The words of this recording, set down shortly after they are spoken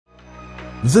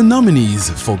The nominees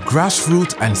for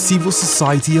Grassroots and Civil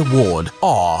Society Award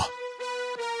are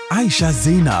Aisha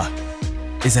Zannah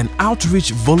is an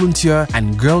outreach volunteer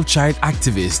and girl-child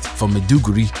activist from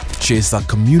Maiduguri. She is a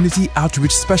community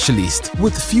outreach specialist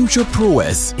with Future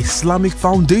Prowess Islamic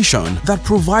Foundation that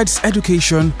provides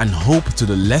education and hope to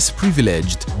the less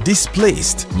privileged,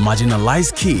 displaced,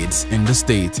 marginalized kids in the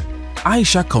state.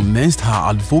 Aisha commenced her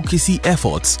advocacy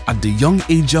efforts at the young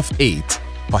age of 8,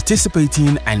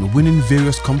 participating and winning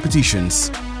various competitions.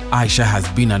 Aisha has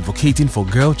been advocating for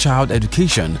girl-child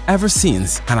education ever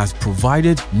since and has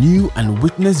provided new and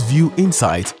witness view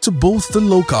insight to both the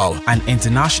local and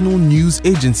international news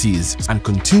agencies and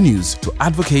continues to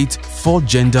advocate for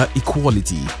gender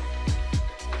equality.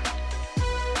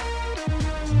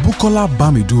 Bukola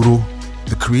Bamiduro,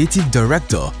 the creative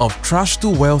director of Trash to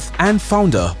Wealth and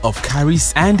founder of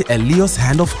Caris and Elias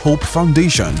Hand of Hope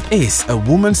Foundation, is a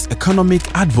woman's economic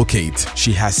advocate.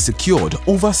 She has secured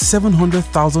over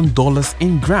 $700,000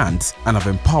 in grants and have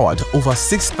empowered over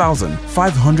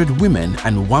 6,500 women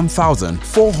and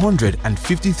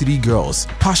 1,453 girls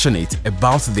passionate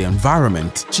about the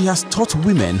environment. She has taught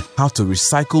women how to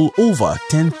recycle over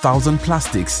 10,000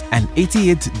 plastics and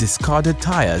 88 discarded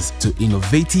tires to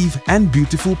innovative and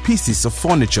beautiful pieces of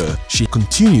furniture. She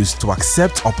continues to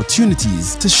accept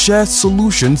opportunities to share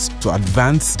solutions to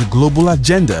advance the global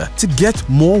agenda to get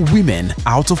more women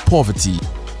out of poverty.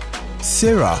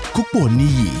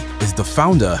 Kuponiyi is the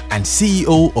founder and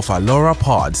CEO of Alora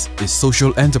Pods, a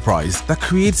social enterprise that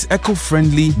creates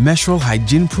eco-friendly menstrual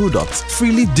hygiene products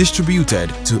freely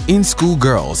distributed to in-school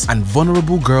girls and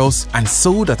vulnerable girls and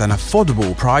sold at an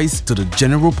affordable price to the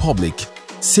general public.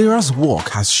 Sarah's work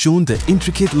has shown the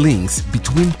intricate links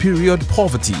between period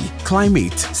poverty,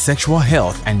 climate, sexual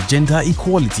health, and gender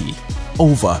equality.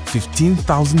 Over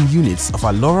 15,000 units of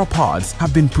Alora Pods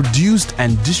have been produced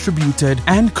and distributed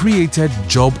and created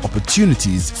job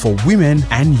opportunities for women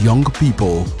and young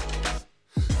people.